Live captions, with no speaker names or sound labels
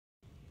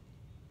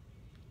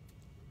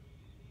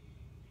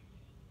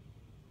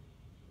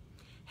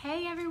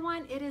Hey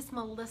everyone, it is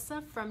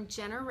Melissa from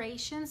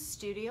Generation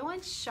Studio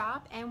and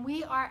Shop, and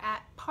we are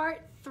at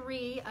part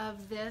 3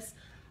 of this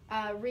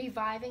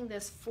reviving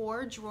this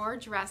 4-drawer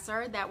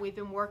dresser that we've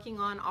been working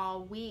on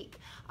all week.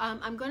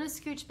 I'm going to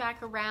scooch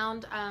back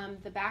around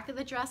the back of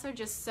the dresser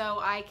just so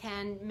I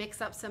can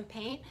mix up some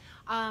paint.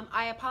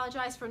 I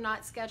apologize for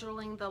not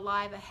scheduling the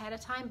live ahead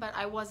of time, but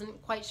I wasn't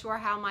quite sure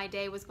how my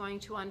day was going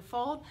to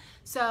unfold.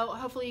 So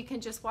hopefully you can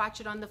just watch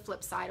it on the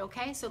flip side,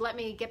 okay? So let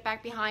me get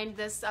back behind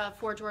this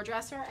 4-drawer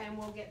dresser and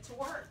we'll get to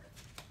work.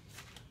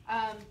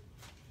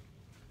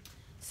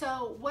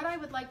 So what I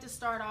would like to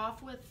start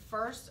off with,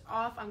 first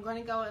off, I'm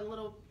going to go a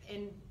little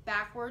in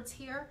backwards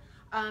here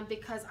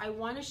because I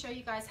want to show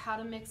you guys how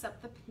to mix up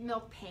the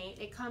milk paint.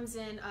 It comes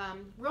in,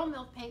 real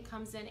milk paint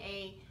comes in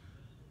a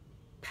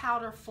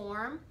powder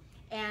form,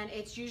 and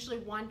it's usually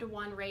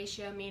 1-to-1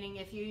 ratio, meaning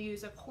if you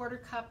use a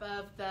 1/4 cup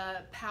of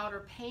the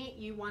powder paint,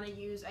 you want to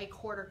use a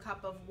 1/4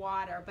 cup of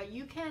water. But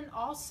you can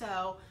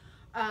also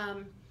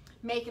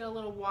make it a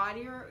little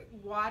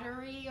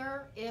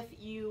waterier if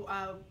you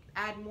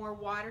add more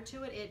water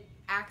to it. It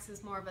acts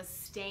as more of a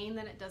stain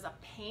than it does a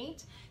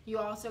paint. You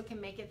also can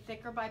make it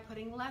thicker by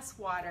putting less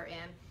water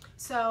in.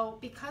 So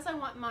because I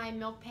want my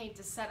milk paint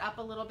to set up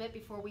a little bit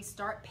before we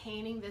start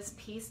painting this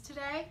piece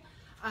today,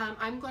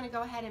 I'm going to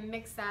go ahead and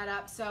mix that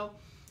up. So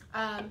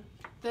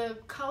the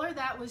color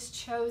that was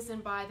chosen,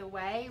 by the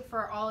way,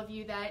 for all of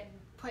you that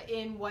put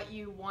in what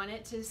you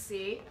wanted to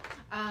see,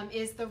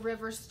 is the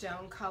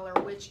Riverstone color,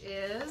 which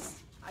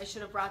is, I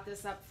should have brought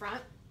this up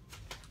front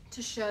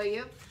to show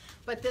you,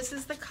 but this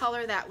is the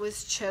color that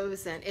was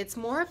chosen. It's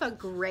more of a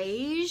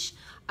grayish.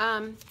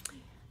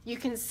 You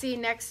can see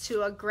next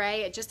to a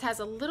gray, it just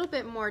has a little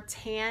bit more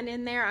tan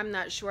in there. I'm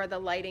not sure the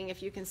lighting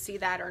if you can see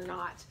that or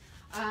not.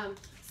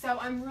 So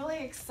I'm really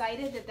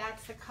excited that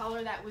that's the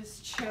color that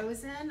was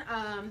chosen.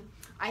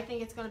 I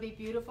think it's going to be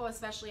beautiful,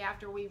 especially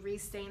after we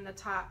restain the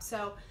top.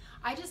 So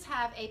I just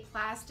have a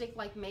plastic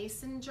like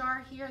mason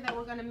jar here that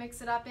we're going to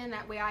mix it up in.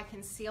 That way I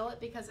can seal it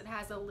because it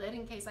has a lid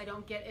in case I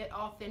don't get it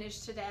all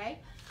finished today.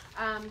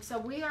 So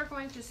we are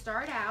going to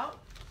start out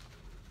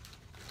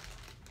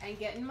and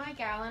get in my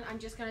gallon. I'm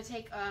just going to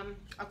take a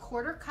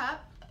 1/4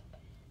 cup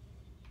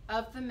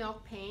of the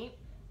milk paint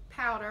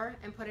powder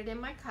and put it in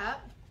my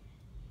cup.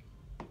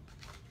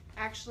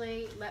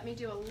 Actually, let me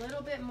do a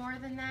little bit more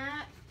than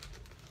that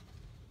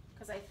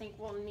because I think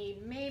we'll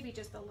need maybe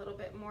just a little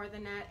bit more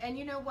than that. And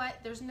you know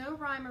what? There's no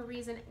rhyme or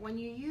reason. When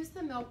you use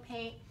the milk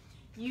paint,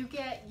 you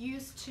get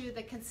used to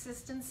the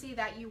consistency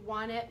that you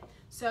want it.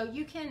 So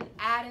you can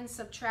add and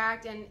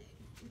subtract and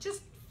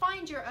just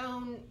find your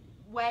own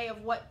way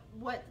of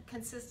what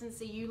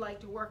consistency you like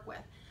to work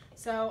with.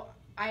 So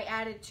I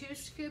added 2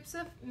 scoops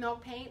of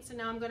milk paint. So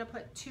now I'm going to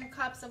put 2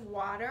 cups of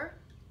water.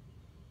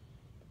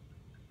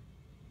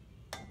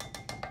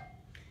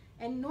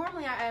 And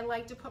normally I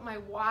like to put my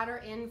water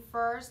in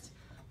first,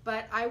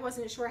 but I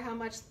wasn't sure how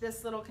much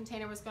this little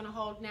container was going to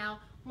hold. Now,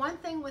 one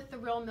thing with the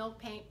real milk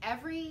paint,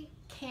 every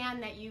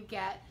can that you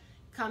get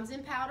comes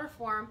in powder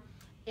form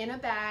in a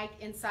bag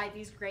inside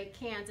these great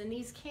cans. And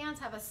these cans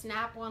have a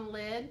snap-on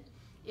lid.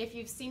 If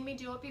you've seen me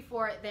do it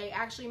before, they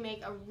actually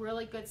make a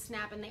really good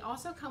snap, and they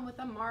also come with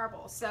a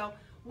marble. So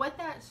what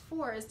that's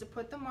for is to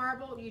put the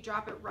marble, you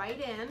drop it right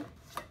in,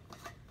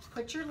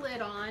 put your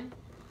lid on.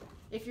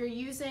 If you're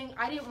using,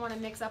 I didn't want to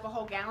mix up a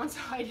whole gallon, so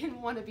I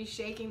didn't want to be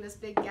shaking this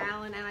big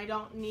gallon, and I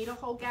don't need a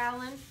whole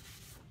gallon.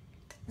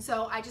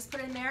 So I just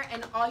put it in there,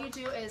 and all you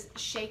do is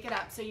shake it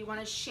up. So you want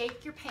to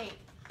shake your paint.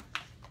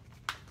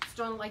 It's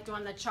like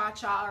doing the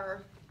cha-cha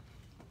or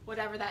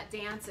whatever that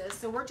dance is.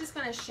 So we're just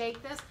going to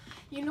shake this.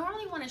 You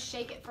normally want to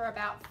shake it for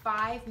about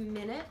 5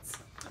 minutes.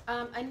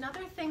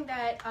 Another thing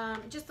that,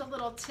 just a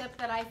little tip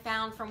that I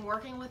found from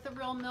working with the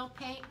real milk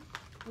paint,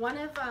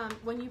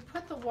 when you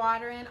put the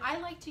water in, I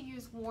like to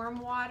use warm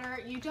water.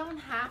 You don't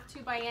have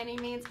to by any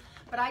means,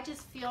 but I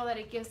just feel that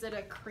it gives it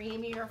a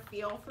creamier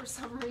feel for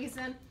some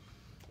reason.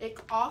 It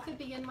all could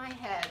be in my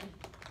head.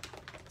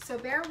 So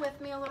bear with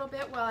me a little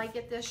bit while I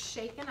get this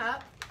shaken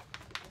up,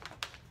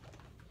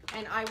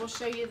 and I will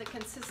show you the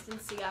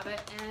consistency of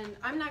it. And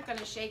I'm not going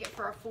to shake it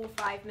for a full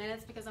 5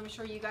 minutes because I'm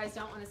sure you guys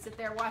don't want to sit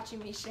there watching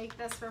me shake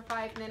this for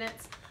 5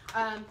 minutes.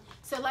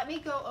 So let me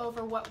go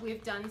over what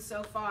we've done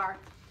so far.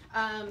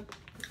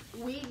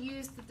 We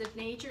used the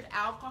denatured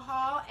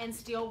alcohol and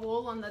steel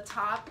wool on the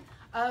top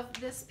of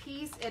this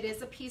piece. It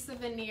is a piece of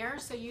veneer,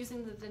 so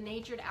using the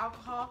denatured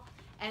alcohol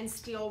and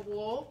steel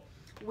wool,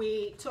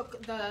 we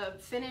took the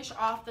finish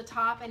off the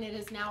top, and it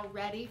is now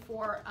ready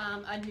for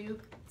a new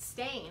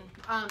stain.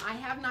 I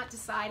have not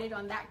decided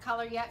on that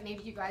color yet.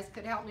 Maybe you guys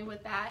could help me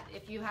with that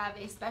if you have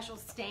a special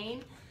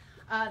stain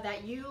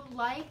that you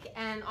like,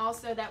 and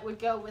also that would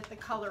go with the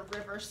color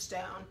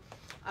Riverstone.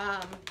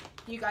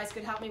 You guys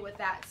could help me with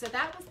that. So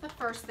that was the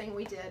first thing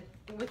we did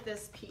with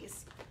this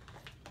piece.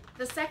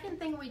 The second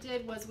thing we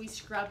did was we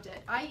scrubbed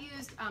it. I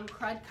used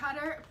Crud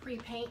Cutter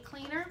pre-paint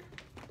cleaner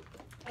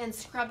and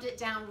scrubbed it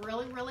down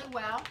really, really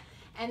well.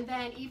 And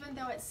then even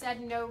though it said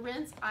no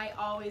rinse, I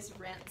always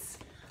rinse.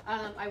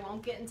 I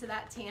won't get into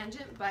that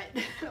tangent, but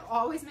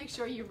always make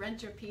sure you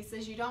rinse your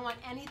pieces. You don't want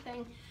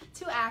anything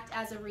to act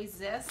as a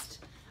resist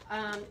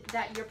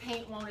that your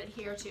paint won't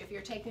adhere to. If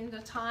you're taking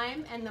the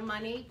time and the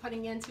money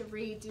putting in to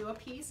redo a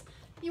piece,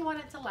 you want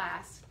it to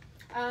last.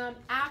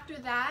 After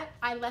that,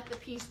 I let the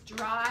piece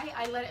dry.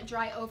 I let it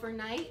dry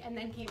overnight and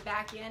then came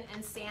back in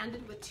and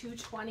sanded with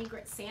 220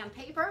 grit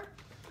sandpaper.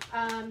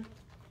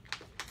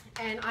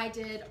 And I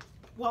did,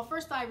 well,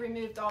 first I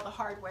removed all the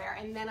hardware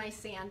and then I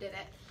sanded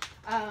it.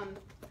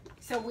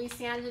 So we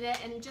sanded it,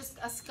 and just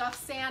a scuff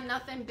sand,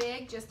 nothing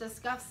big, just a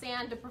scuff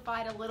sand to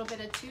provide a little bit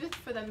of tooth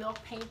for the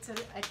milk paint to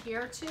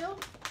adhere to.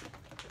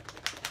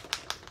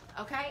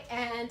 Okay,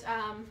 and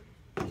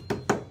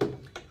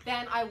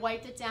then I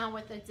wiped it down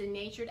with a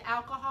denatured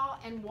alcohol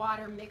and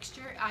water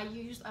mixture. I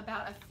used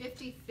about a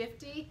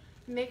 50-50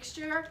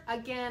 mixture.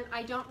 Again,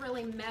 I don't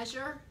really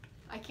measure.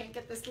 I can't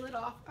get this lid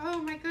off. Oh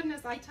my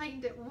goodness, I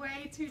tightened it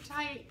way too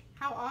tight.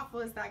 How awful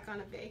is that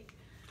gonna be?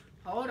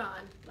 Hold on,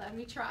 let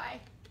me try.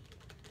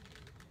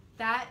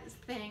 That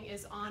thing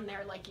is on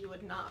there like you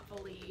would not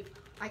believe.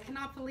 I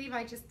cannot believe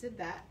I just did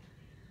that.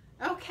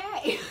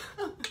 Okay,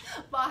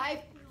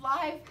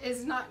 live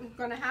is not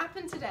gonna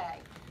happen today.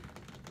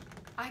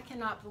 I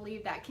cannot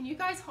believe that. Can you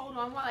guys hold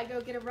on while I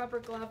go get a rubber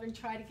glove and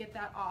try to get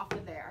that off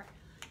of there?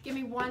 Give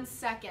me 1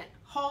 second.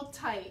 Hold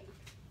tight.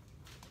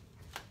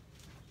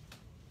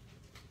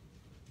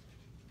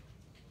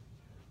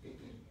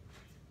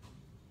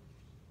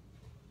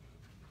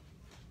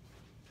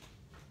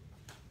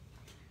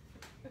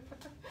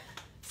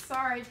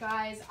 Sorry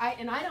guys, I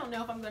don't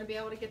know if I'm going to be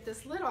able to get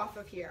this lid off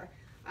of here.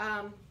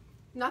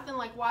 Nothing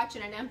like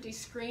watching an empty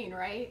screen,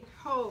 right?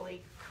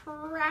 Holy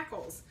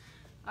crackles.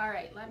 All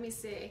right, let me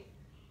see.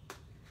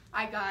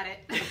 I got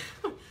it.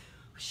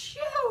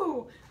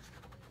 Shoo!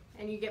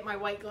 And you get my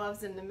white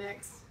gloves in the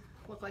mix.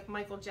 Look like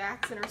Michael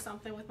Jackson or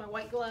something with my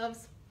white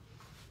gloves.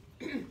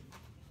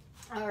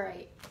 All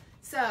right,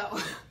 so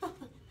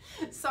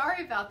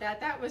sorry about that.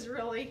 That was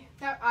really,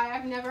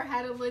 I've never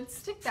had a lid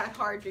stick that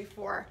hard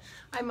before.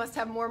 I must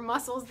have more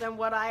muscles than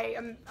what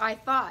I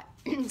thought.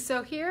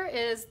 So here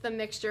is the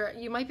mixture.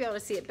 You might be able to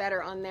see it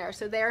better on there.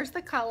 So there's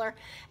the color,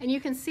 and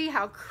you can see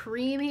how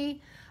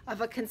creamy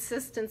of a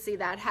consistency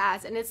that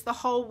has, and it's the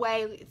whole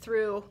way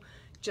through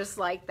just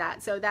like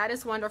that. So that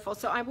is wonderful.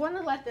 So I want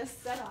to let this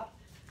set up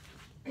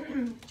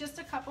just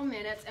a couple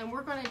minutes, and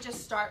we're going to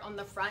just start on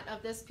the front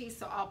of this piece,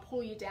 so I'll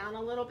pull you down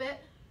a little bit.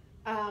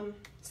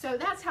 So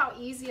that's how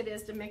easy it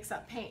is to mix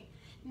up paint.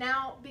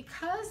 Now,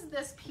 because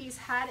this piece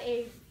had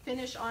a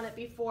finish on it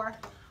before,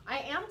 I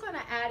am going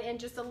to add in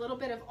just a little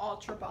bit of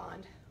Ultra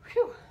Bond.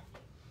 Whew.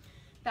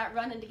 That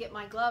running to get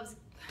my gloves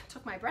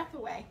took my breath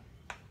away.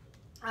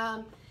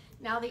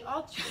 Now the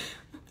Ultra,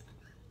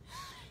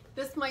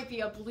 this might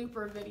be a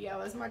blooper video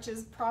as much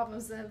as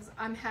problems as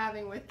I'm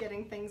having with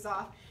getting things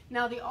off.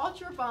 Now the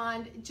Ultra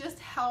Bond just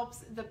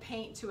helps the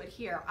paint to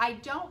adhere. I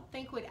don't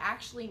think we'd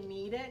actually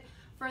need it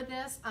for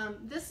this.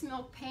 This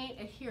milk paint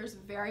adheres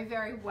very,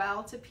 very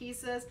well to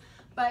pieces,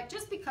 but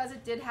just because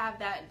it did have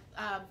that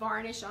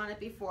varnish on it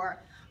before,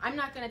 I'm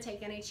not going to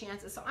take any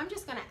chances, so I'm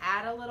just going to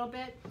add a little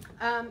bit.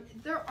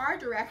 There are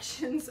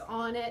directions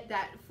on it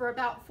that for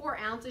about 4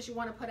 ounces you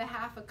want to put a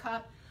half a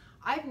cup.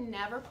 I've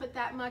never put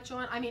that much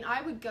on. I mean,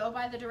 I would go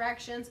by the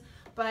directions,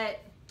 but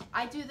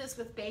I do this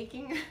with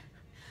baking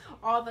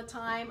all the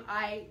time.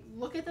 I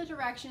look at the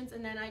directions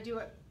and then I do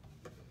it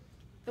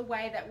the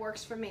way that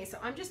works for me. So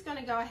I'm just going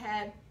to go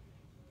ahead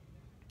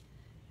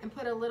and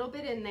put a little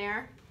bit in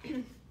there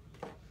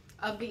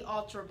of the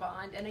Ultra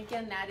Bond, and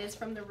again, that is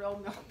from the Real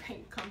Milk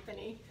Paint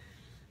Company.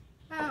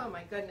 Oh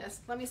my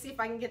goodness, let me see if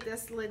I can get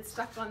this lid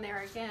stuck on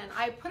there again.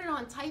 I put it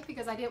on tight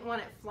because I didn't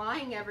want it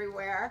flying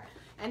everywhere,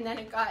 and then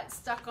it got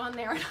stuck on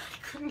there and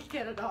I couldn't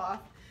get it off.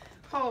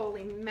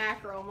 Holy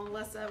mackerel,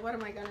 Melissa, what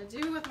am I going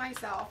to do with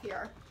myself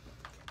here?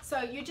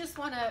 So you just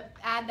want to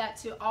add that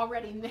to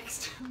already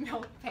mixed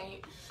milk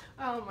paint.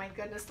 Oh my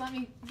goodness, let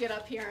me get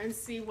up here and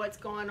see what's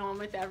going on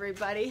with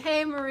everybody.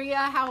 Hey Maria,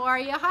 how are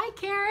you? Hi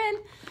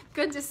Karen,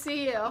 good to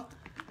see you.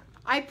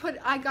 I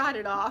got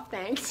it off,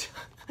 thanks.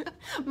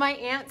 My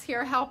aunt's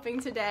here helping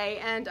today,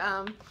 and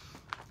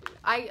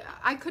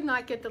I could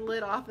not get the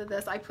lid off of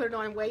this. I put it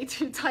on way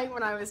too tight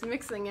when I was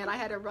mixing it. I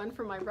had to run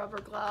for my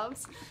rubber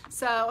gloves.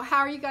 So how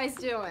are you guys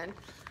doing?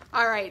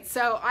 All right,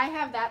 so I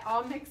have that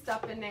all mixed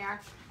up in there,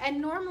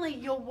 and normally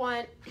you'll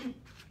want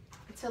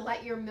to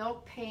let your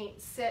milk paint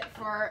sit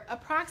for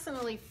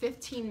approximately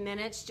 15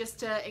 minutes just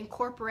to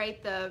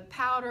incorporate the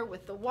powder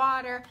with the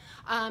water.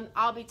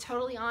 I'll be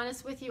totally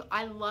honest with you,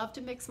 I love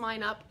to mix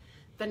mine up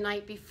the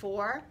night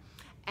before,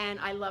 and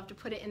I love to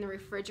put it in the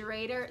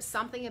refrigerator.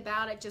 Something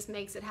about it just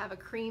makes it have a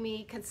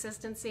creamy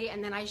consistency,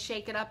 and then I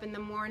shake it up in the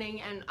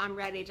morning and I'm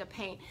ready to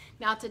paint.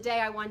 Now today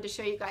I wanted to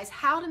show you guys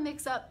how to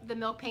mix up the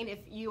milk paint if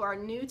you are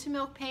new to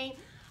milk paint.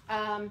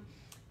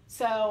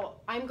 So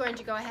I'm going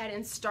to go ahead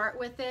and start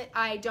with it.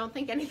 I don't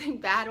think anything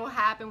bad will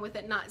happen with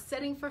it not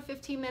sitting for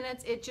 15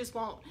 minutes. It just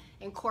won't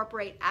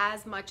incorporate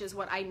as much as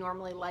what I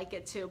normally like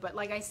it to. But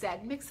like I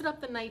said, mix it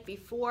up the night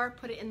before,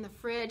 put it in the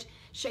fridge,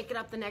 shake it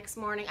up the next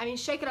morning. I mean,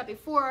 shake it up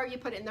before you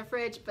put it in the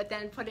fridge, but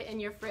then put it in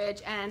your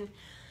fridge, and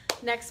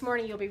next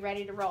morning you'll be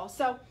ready to roll.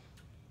 So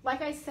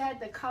like I said,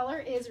 the color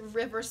is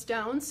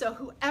Riverstone. So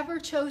whoever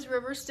chose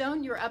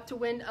Riverstone, you're up to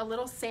win a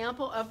little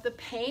sample of the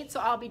paint. So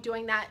I'll be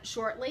doing that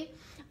shortly.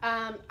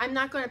 I'm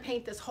not going to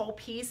paint this whole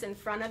piece in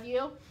front of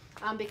you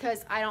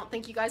because I don't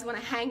think you guys want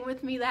to hang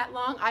with me that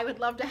long. I would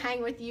love to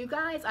hang with you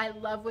guys. I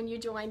love when you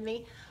join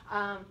me.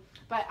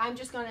 But I'm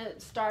just going to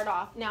start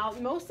off. Now,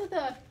 most of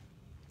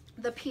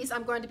the piece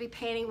I'm going to be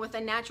painting with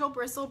a natural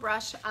bristle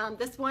brush.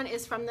 This one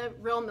is from the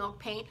Real Milk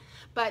Paint,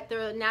 but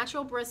the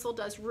natural bristle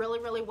does really,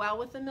 really well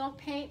with the milk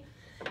paint.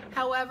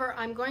 However,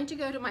 I'm going to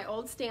go to my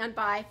old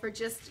standby for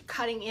just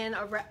cutting in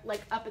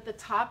like up at the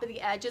top of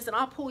the edges, and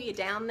I'll pull you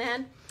down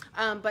then.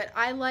 But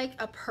I like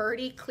a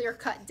Purdy Clear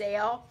Cut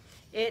Dale.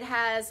 It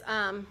has,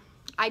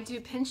 I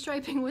do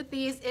pinstriping with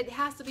these. It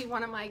has to be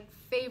one of my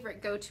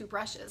favorite go-to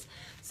brushes.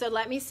 So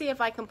let me see if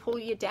I can pull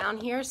you down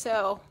here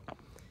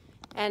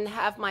and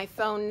have my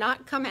phone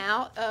not come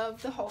out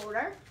of the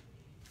holder.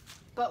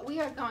 But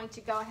we are going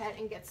to go ahead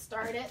and get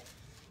started.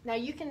 Now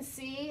you can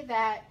see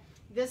that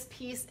this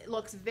piece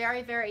looks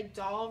very, very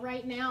dull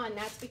right now, and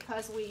that's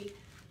because we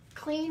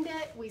cleaned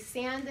it, we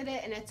sanded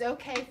it, and it's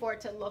okay for it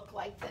to look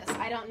like this.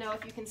 I don't know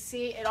if you can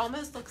see, it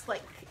almost looks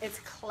like it's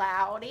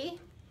cloudy,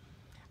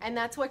 and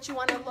that's what you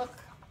want to look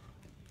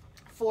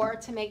for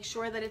to make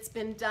sure that it's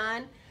been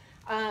done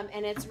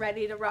and it's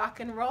ready to rock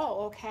and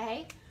roll,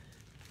 okay?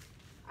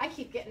 I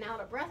keep getting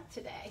out of breath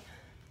today.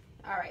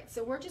 All right,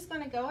 so we're just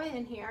going to go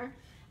in here,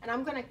 and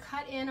I'm going to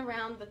cut in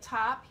around the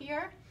top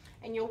here,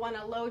 and you'll want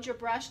to load your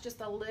brush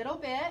just a little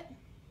bit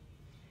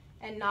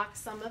and knock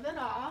some of it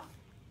off.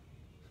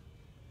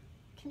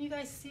 Can you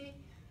guys see?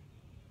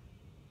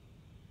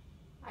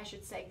 I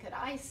should say, could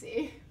I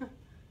see?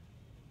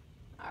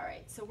 All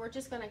right, so we're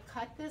just going to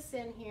cut this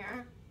in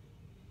here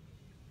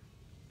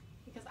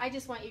because I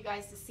just want you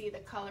guys to see the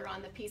color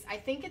on the piece. I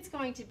think it's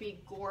going to be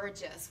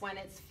gorgeous when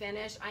it's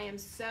finished. I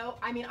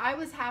mean, I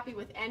was happy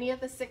with any of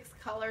the 6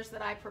 colors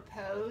that I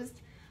proposed,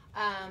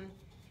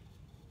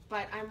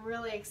 but I'm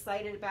really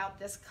excited about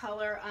this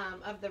color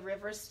of the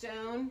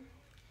Riverstone.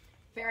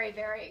 Very,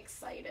 very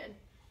excited.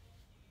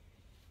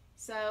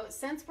 So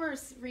since we're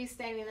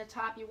restaining the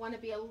top, you want to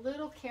be a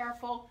little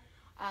careful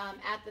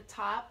at the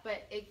top,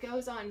 but it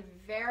goes on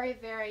very,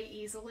 very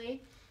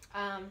easily.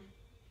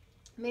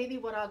 Maybe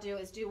what I'll do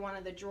is do one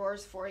of the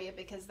drawers for you,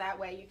 because that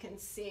way you can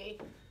see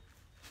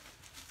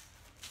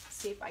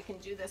if I can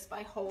do this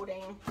by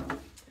holding.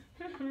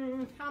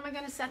 How am I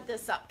going to set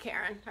this up,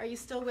 Karen? Are you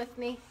still with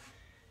me?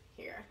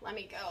 Here, let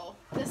me go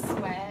this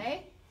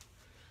way.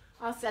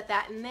 I'll set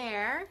that in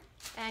there.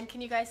 And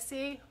can you guys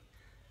see?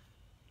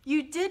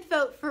 You did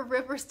vote for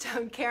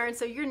Riverstone, Karen,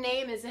 so your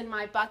name is in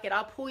my bucket.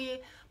 I'll pull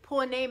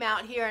a name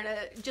out here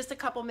in just a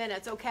couple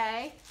minutes,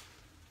 okay?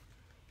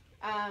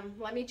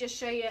 Let me just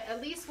show you at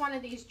least one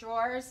of these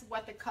drawers,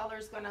 what the color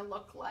is going to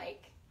look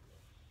like.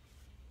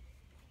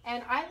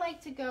 And I like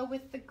to go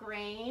with the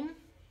grain.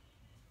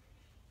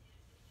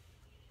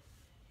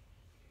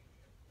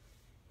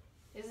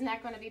 Isn't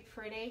that going to be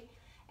pretty?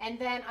 And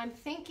then I'm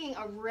thinking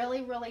a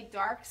really, really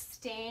dark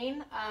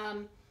stain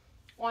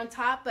on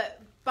top,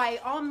 but by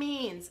all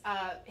means,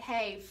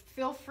 hey,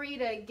 feel free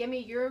to give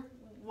me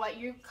what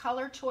your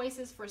color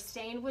choices for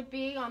stain would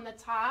be on the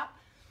top,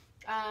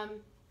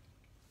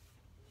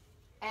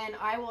 and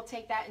I will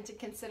take that into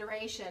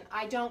consideration.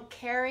 I don't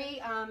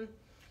carry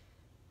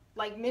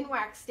like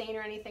Minwax stain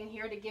or anything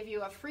here to give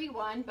you a free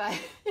one, but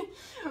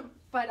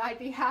but I'd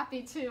be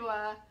happy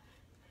to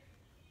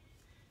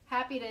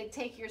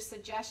take your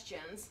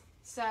suggestions.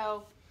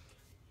 So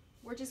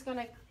we're just going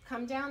to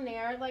come down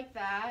there like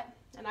that.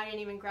 And I didn't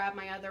even grab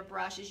my other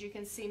brush. As you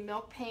can see,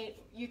 milk paint,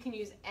 you can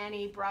use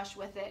any brush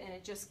with it, and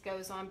it just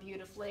goes on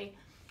beautifully.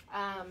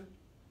 And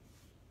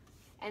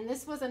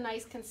this was a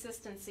nice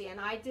consistency, and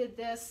I did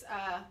this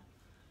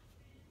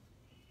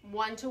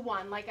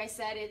 1-to-1. Like I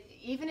said,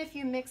 even if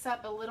you mix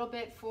up a little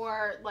bit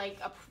for like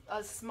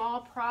a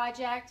small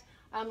project,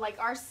 like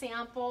our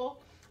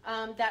sample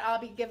that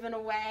I'll be giving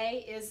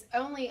away is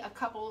only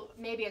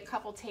maybe a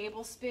couple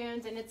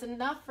tablespoons, and it's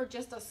enough for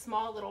just a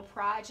small little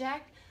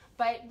project.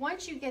 But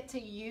once you get to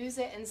use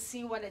it and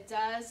see what it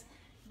does,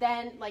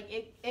 then like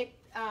it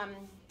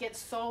gets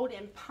sold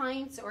in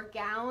pints or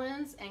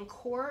gallons and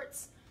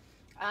quarts.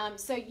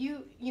 So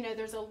you know,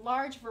 there's a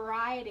large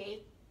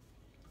variety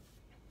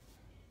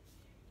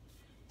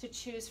to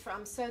choose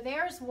from. So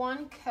there's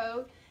one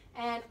coat,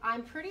 and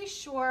I'm pretty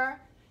sure,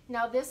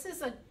 now this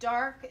is a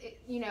dark,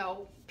 you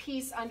know,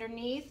 piece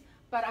underneath,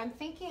 but I'm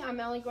thinking I'm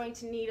only going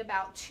to need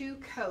about 2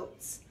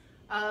 coats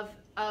of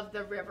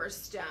the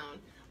Riverstone.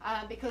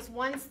 Because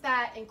once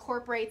that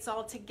incorporates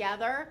all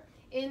together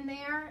in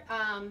there,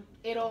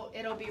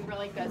 it'll be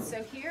really good.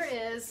 So here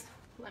is,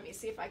 let me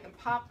see if I can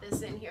pop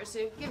this in here so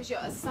it gives you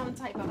some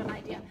type of an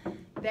idea.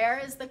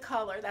 there is the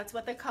color. That's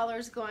what the color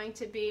is going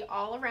to be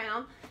all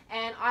around.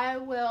 And I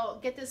will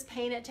get this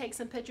painted, take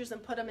some pictures,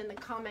 and put them in the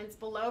comments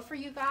below for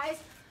you guys.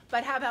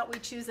 But how about we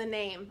choose a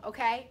name,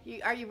 okay?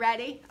 Are you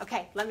ready?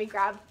 Okay, let me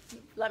grab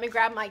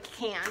my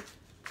can.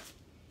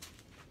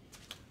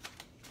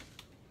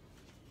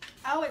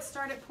 Oh, it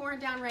started pouring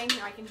down rain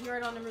here. I can hear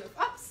it on the roof.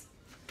 Oops.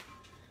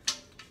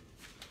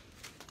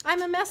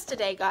 I'm a mess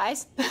today,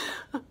 guys.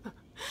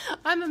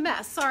 I'm a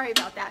mess. Sorry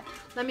about that.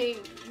 Let me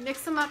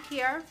mix them up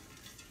here.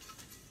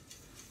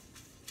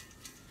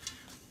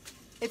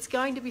 It is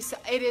going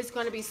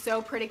to be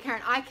so pretty,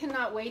 Karen. I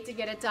cannot wait to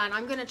get it done.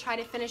 I'm going to try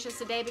to finish this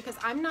today because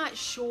I'm not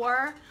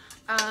sure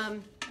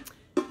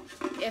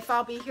if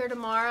I'll be here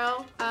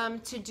tomorrow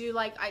to do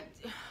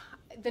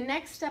the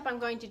next step I'm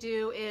going to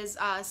do is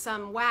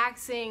some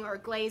waxing or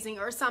glazing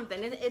or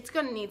something. It's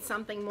going to need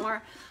something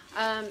more,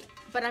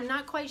 but I'm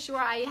not quite sure.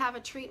 I have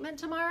a treatment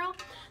tomorrow,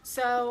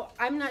 so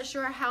I'm not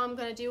sure how I'm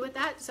going to do with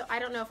that. So I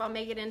don't know if I'll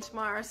make it in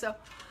tomorrow. So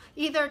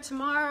either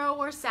tomorrow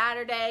or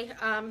Saturday.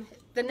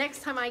 The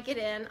next time I get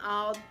in,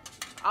 I'll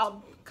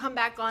come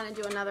back on and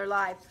do another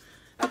live.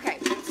 Okay,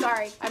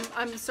 sorry,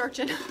 I'm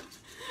searching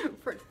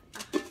for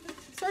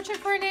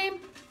a name.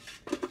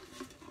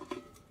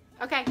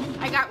 Okay,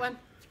 I got one.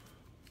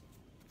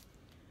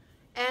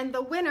 And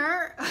the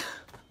winner,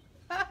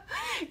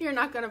 you're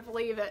not gonna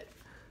believe it.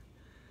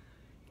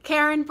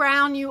 Karen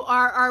Brown, you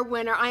are our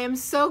winner. I am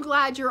so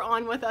glad you're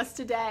on with us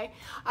today.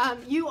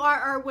 You are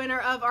our winner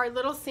of our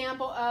little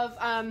sample of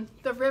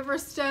the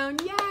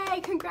Riverstone.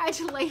 Yay,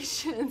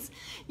 congratulations.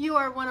 You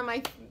are one of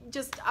my,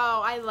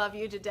 I love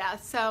you to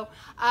death. So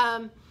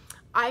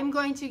I'm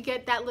going to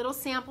get that little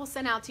sample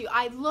sent out to you.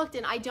 I looked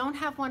and I don't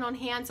have one on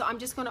hand, so I'm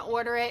just gonna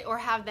order it or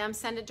have them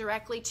send it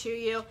directly to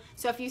you.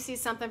 So if you see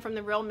something from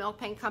the Real Milk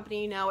Paint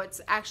Company, you know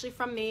it's actually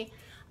from me.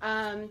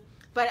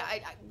 But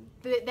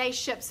they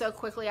ship so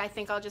quickly, I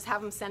think I'll just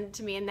have them send it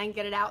to me and then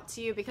get it out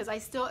to you because I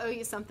still owe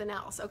you something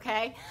else,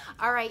 okay?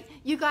 All right,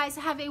 you guys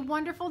have a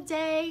wonderful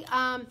day.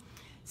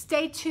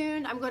 Stay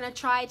tuned. I'm going to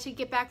try to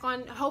get back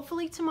on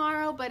hopefully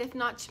tomorrow, but if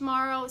not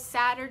tomorrow,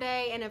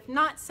 Saturday, and if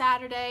not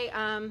Saturday,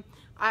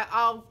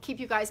 I'll keep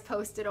you guys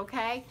posted,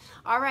 okay?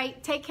 All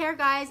right, take care,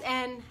 guys,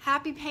 and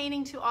happy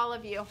painting to all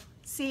of you.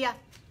 See ya.